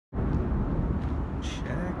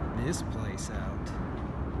this place out.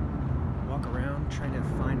 Walk around trying to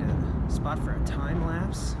find a spot for a time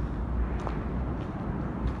lapse.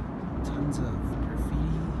 Tons of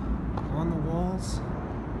graffiti on the walls.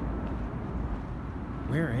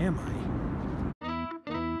 Where am I?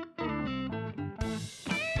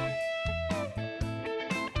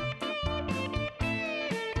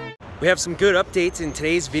 We have some good updates in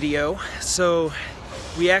today's video. So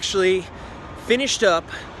we actually finished up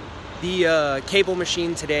the cable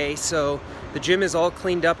machine today, so the gym is all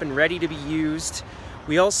cleaned up and ready to be used.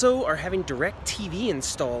 We also are having DirecTV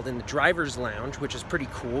installed in the driver's lounge, which is pretty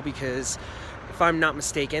cool because if I'm not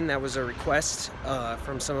mistaken, that was a request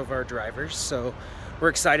from some of our drivers, so we're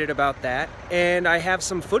excited about that. And I have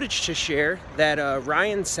some footage to share that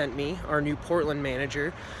Ryan sent me, our new Portland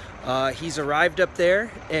manager. He's arrived up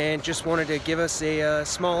there and just wanted to give us a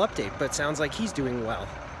small update, but sounds like he's doing well.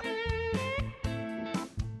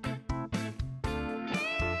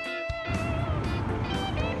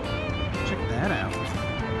 Check that out.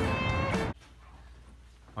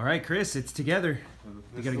 All right, Chris, it's together.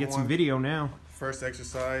 We gotta get some video now. First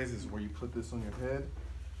exercise is where you put this on your head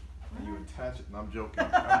and you attach it. And I'm joking. I'm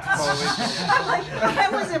I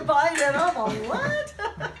wasn't buying that up. I'm what?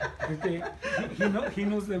 He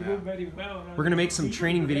knows the move very well. We're gonna make some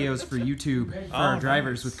training videos for YouTube for our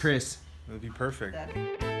drivers with Chris. That'd be perfect.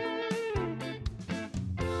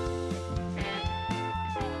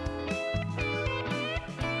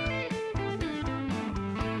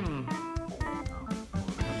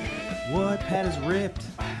 What? Pat is ripped.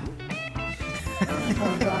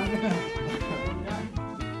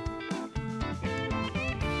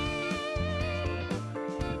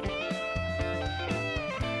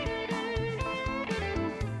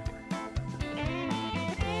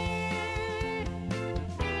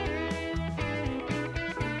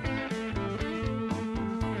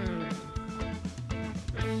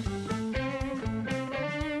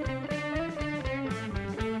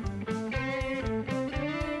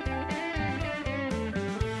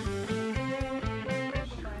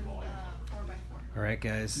 All right,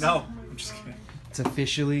 guys. No, I'm just kidding. It's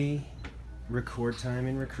officially record time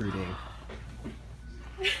in recruiting.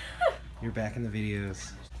 You're back in the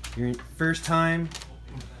videos. Your first time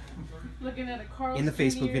looking at a Carl's in the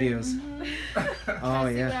Facebook videos. Oh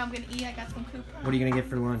See yeah. what I'm gonna eat. I got some coupons. What are you gonna get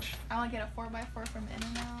for lunch? I want to get a 4x4 from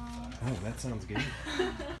In-N-Out. Oh, that sounds good.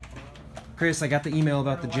 Chris, I got the email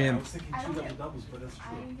about the gym.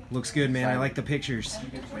 Looks good, man. I like the pictures.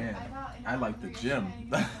 Man, I like the gym.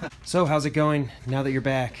 So, how's it going now that you're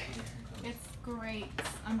back? It's great.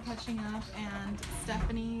 I'm catching up, and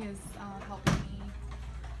Stephanie is helping me.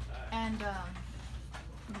 And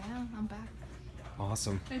yeah, I'm back.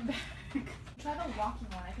 Awesome. I'm back. Try the walking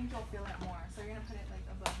one. I think you'll feel it more. So you're gonna put it like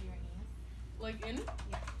above your knees. Like in?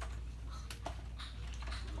 Yeah.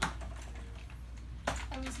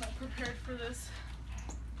 I was not prepared for this.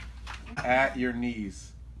 At your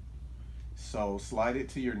knees. So slide it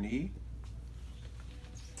to your knee.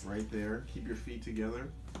 Right there. Keep your feet together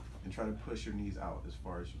and try to push your knees out as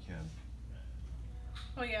far as you can.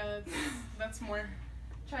 Oh yeah, that's more.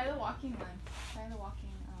 Try the walking one. Try the walking.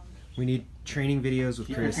 We need training videos with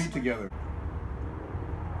Keep Chris. your feet together.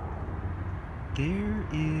 There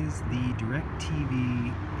is the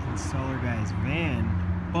DirecTV installer guy's van,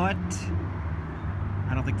 but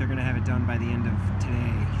I don't think they're gonna have it done by the end of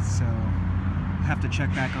today, so we'll have to check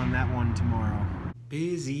back on that one tomorrow.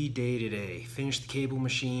 Busy day today. Finished the cable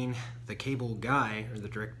machine. The cable guy, or the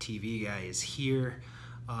DirecTV guy, is here.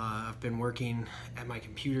 I've been working at my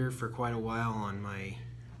computer for quite a while on my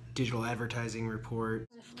digital advertising report.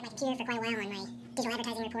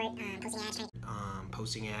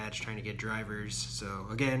 Posting ads, trying to get drivers. So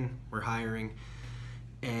again, we're hiring,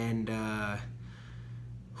 and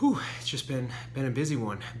it's just been a busy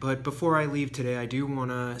one. But before I leave today, I do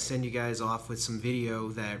want to send you guys off with some video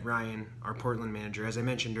that Ryan, our Portland manager, as I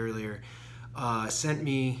mentioned earlier, sent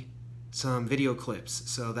me some video clips.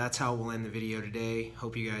 So that's how we'll end the video today.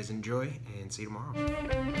 Hope you guys enjoy, and see you tomorrow.